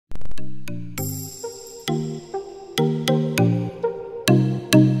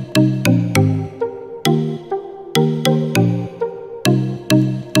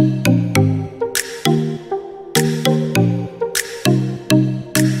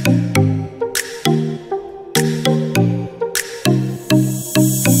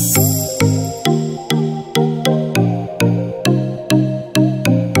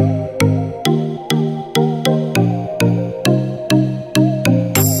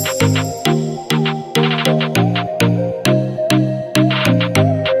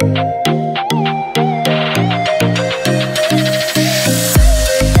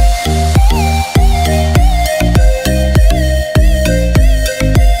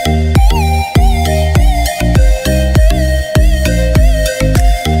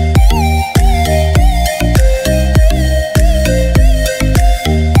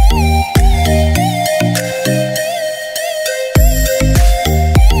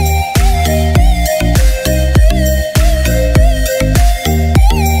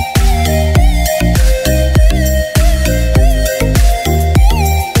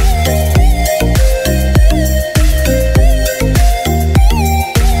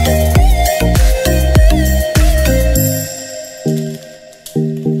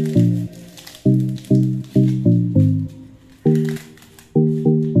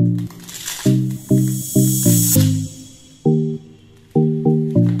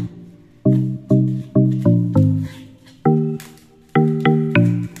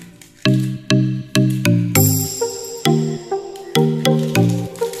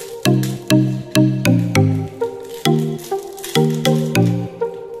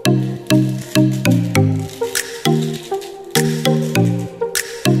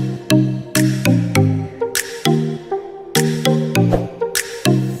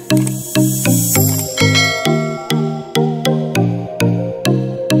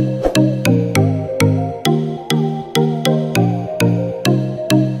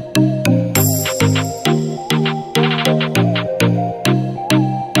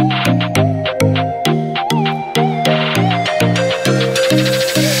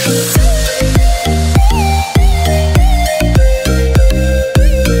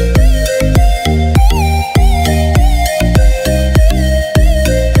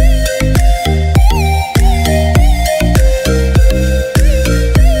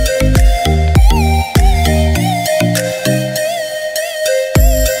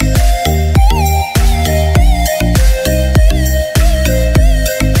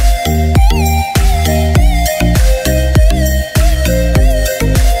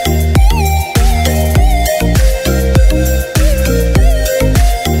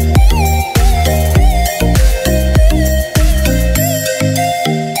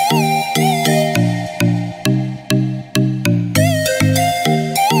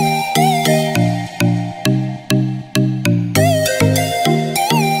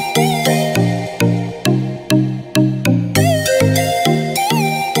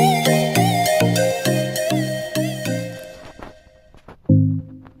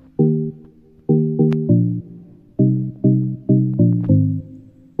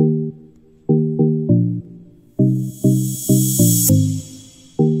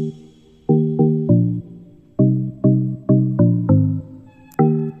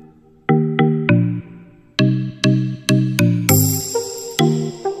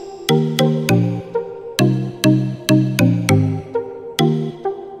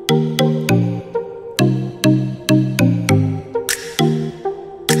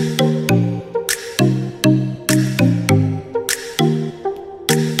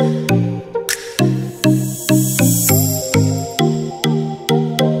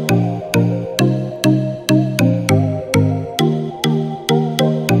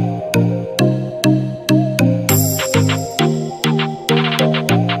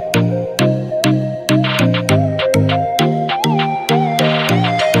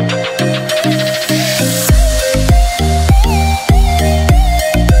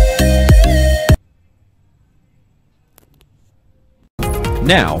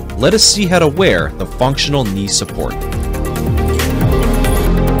Now, let us see how to wear the functional knee support.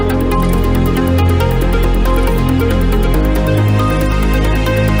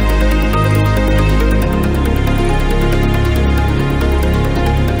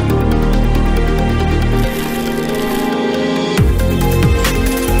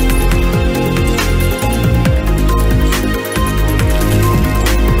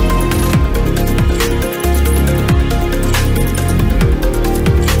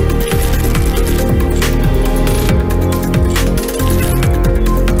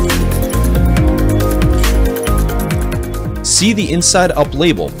 See the inside up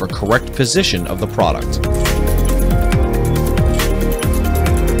label for correct position of the product.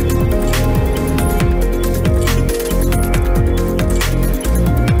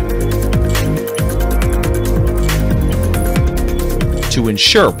 To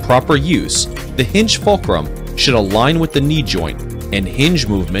ensure proper use, the hinge fulcrum should align with the knee joint and hinge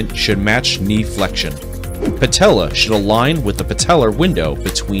movement should match knee flexion. Patella should align with the patellar window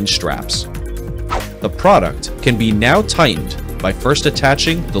between straps. The product can be now tightened by first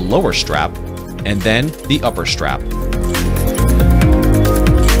attaching the lower strap and then the upper strap.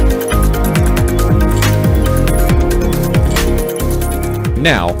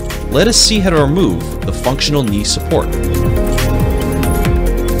 Now, let us see how to remove the functional knee support.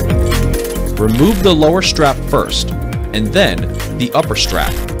 Remove the lower strap first and then the upper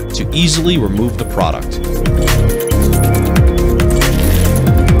strap to easily remove the product.